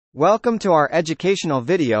Welcome to our educational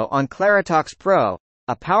video on Claritox Pro,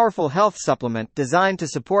 a powerful health supplement designed to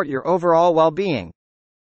support your overall well-being.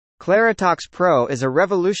 Claritox Pro is a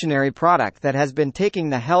revolutionary product that has been taking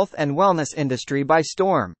the health and wellness industry by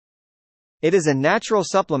storm. It is a natural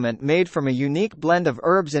supplement made from a unique blend of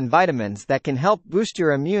herbs and vitamins that can help boost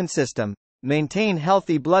your immune system, maintain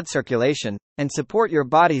healthy blood circulation, and support your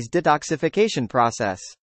body's detoxification process.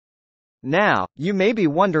 Now, you may be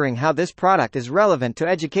wondering how this product is relevant to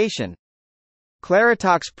education.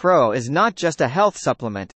 Claritox Pro is not just a health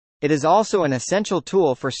supplement, it is also an essential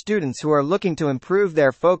tool for students who are looking to improve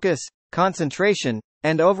their focus, concentration,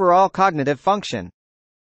 and overall cognitive function.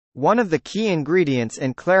 One of the key ingredients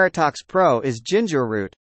in Claritox Pro is ginger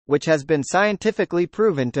root, which has been scientifically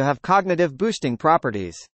proven to have cognitive boosting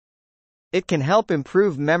properties. It can help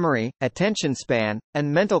improve memory, attention span,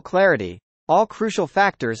 and mental clarity, all crucial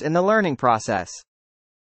factors in the learning process.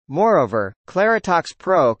 Moreover, Claritox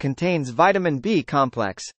Pro contains vitamin B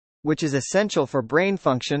complex, which is essential for brain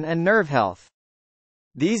function and nerve health.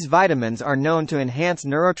 These vitamins are known to enhance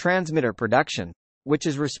neurotransmitter production, which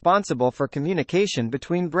is responsible for communication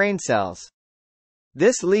between brain cells.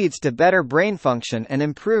 This leads to better brain function and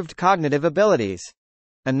improved cognitive abilities.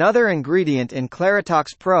 Another ingredient in Claritox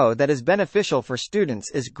Pro that is beneficial for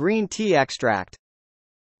students is green tea extract.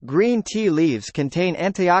 Green tea leaves contain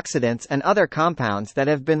antioxidants and other compounds that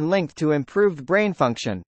have been linked to improved brain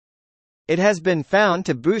function. It has been found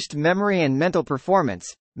to boost memory and mental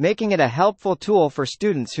performance, making it a helpful tool for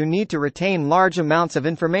students who need to retain large amounts of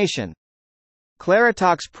information.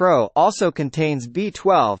 Claritox Pro also contains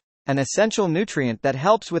B12, an essential nutrient that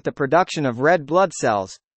helps with the production of red blood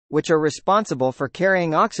cells, which are responsible for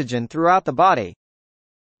carrying oxygen throughout the body.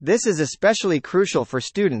 This is especially crucial for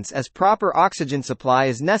students as proper oxygen supply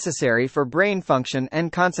is necessary for brain function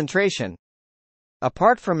and concentration.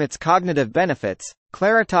 Apart from its cognitive benefits,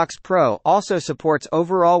 Claritox Pro also supports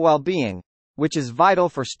overall well-being, which is vital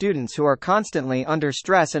for students who are constantly under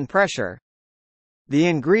stress and pressure. The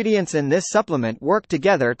ingredients in this supplement work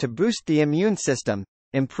together to boost the immune system,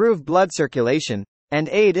 improve blood circulation, and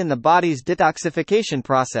aid in the body's detoxification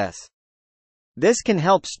process. This can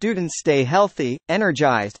help students stay healthy,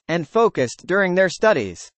 energized, and focused during their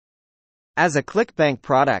studies. As a ClickBank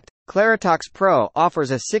product, Claritox Pro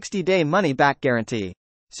offers a 60-day money-back guarantee,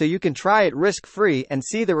 so you can try it risk-free and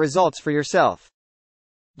see the results for yourself.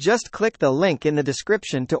 Just click the link in the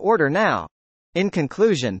description to order now. In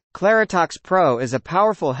conclusion, Claritox Pro is a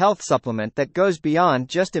powerful health supplement that goes beyond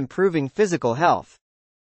just improving physical health.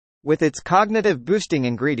 With its cognitive-boosting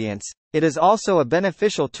ingredients, it is also a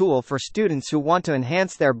beneficial tool for students who want to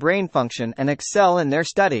enhance their brain function and excel in their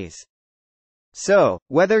studies. So,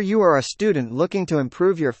 whether you are a student looking to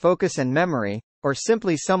improve your focus and memory, or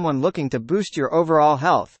simply someone looking to boost your overall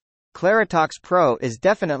health, Claritox Pro is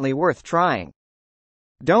definitely worth trying.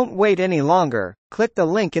 Don't wait any longer, click the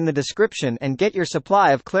link in the description and get your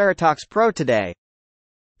supply of Claritox Pro today.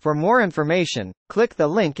 For more information, click the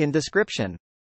link in description.